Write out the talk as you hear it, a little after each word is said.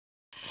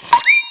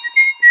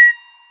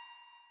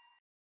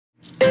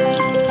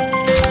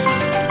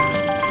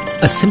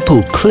A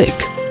simple click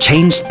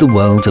changed the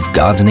world of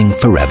gardening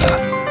forever.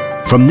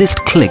 From this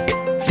click,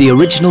 the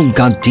original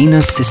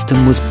Gardena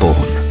system was born.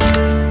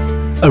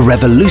 A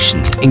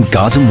revolution in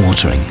garden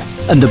watering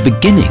and the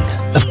beginning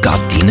of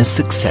Gardena's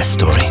success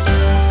story.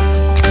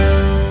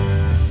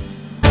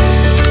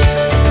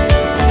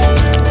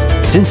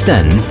 Since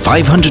then,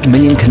 500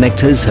 million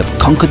connectors have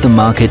conquered the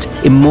market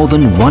in more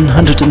than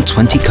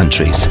 120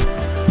 countries,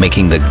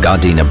 making the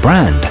Gardena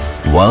brand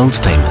world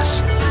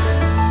famous.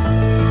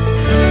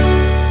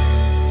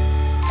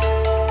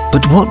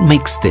 But what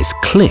makes this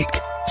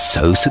click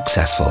so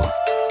successful?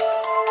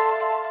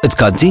 At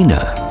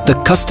Gardena, the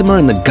customer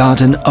and the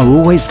garden are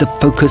always the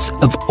focus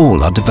of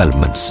all our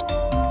developments.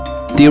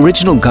 The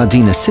original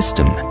Gardena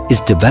system is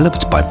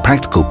developed by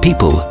practical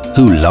people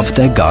who love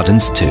their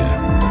gardens too.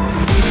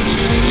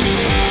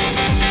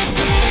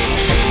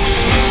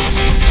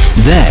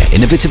 Their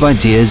innovative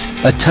ideas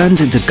are turned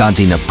into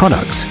Gardena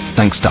products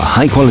thanks to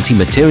high-quality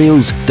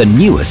materials, the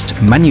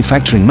newest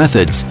manufacturing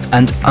methods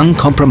and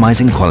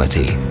uncompromising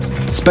quality.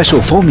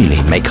 Special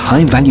formulae make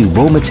high-value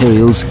raw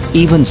materials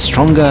even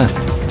stronger,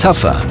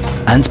 tougher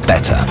and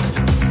better.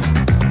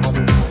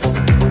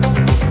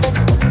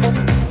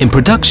 In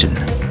production,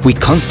 we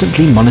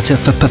constantly monitor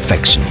for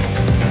perfection.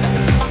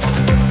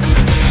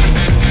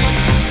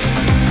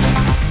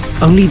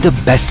 Only the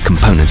best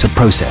components are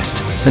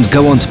processed and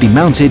go on to be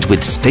mounted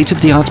with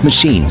state-of-the-art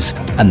machines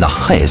and the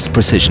highest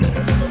precision.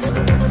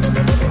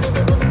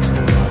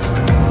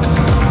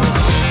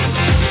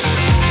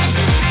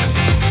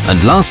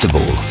 And last of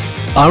all,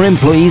 our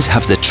employees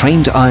have the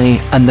trained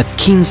eye and the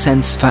keen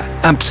sense for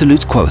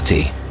absolute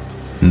quality,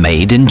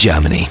 made in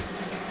Germany.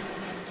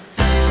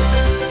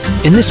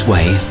 In this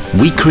way,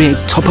 we create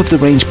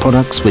top-of-the-range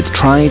products with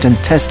tried and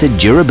tested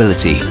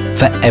durability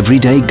for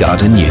everyday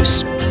garden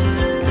use.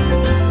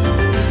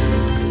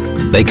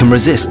 They can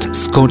resist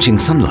scorching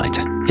sunlight.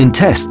 In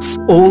tests,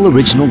 all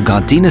original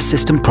Gardena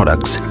system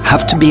products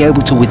have to be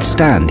able to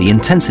withstand the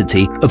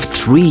intensity of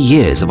 3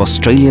 years of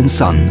Australian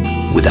sun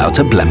without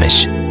a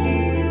blemish.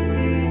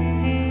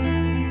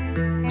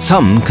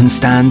 Some can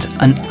stand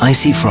an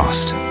icy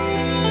frost.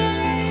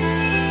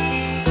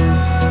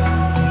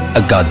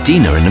 A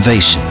Gardena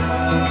innovation.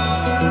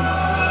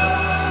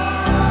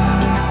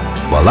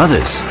 While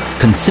others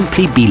can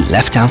simply be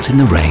left out in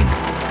the rain.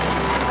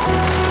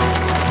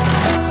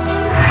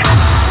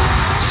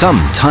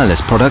 Some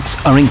tireless products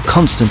are in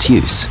constant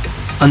use,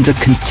 under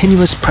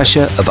continuous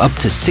pressure of up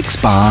to 6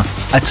 bar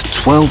at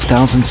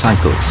 12,000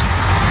 cycles.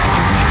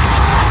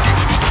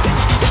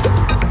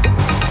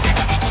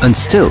 And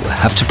still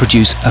have to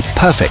produce a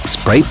perfect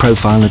spray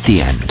profile at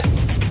the end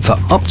for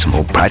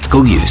optimal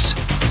practical use.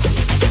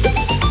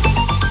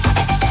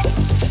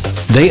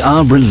 They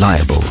are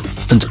reliable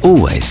and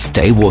always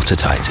stay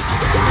watertight.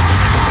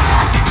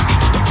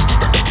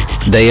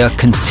 They are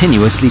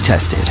continuously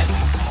tested,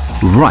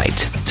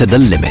 right to the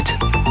limit.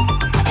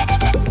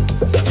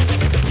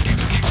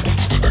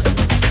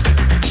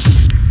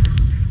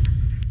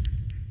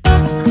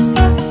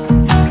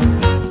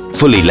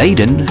 Fully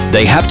laden,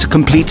 they have to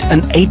complete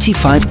an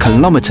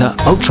 85-kilometer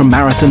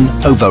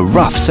ultramarathon over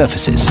rough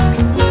surfaces,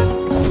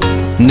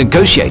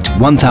 negotiate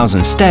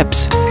 1,000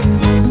 steps,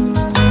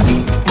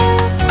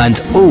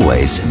 and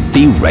always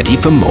be ready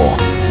for more.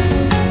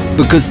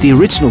 Because the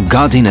original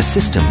Gardena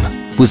system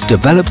was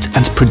developed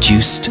and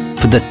produced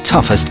for the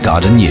toughest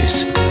garden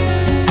use.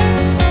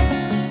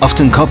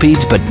 Often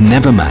copied but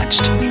never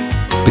matched,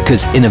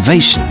 because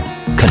innovation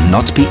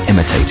cannot be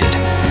imitated.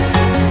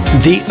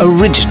 The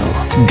original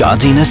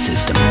Gardena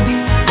system.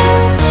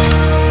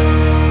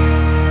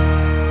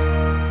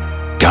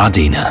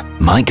 Gardena,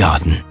 my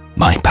garden,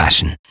 my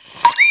passion.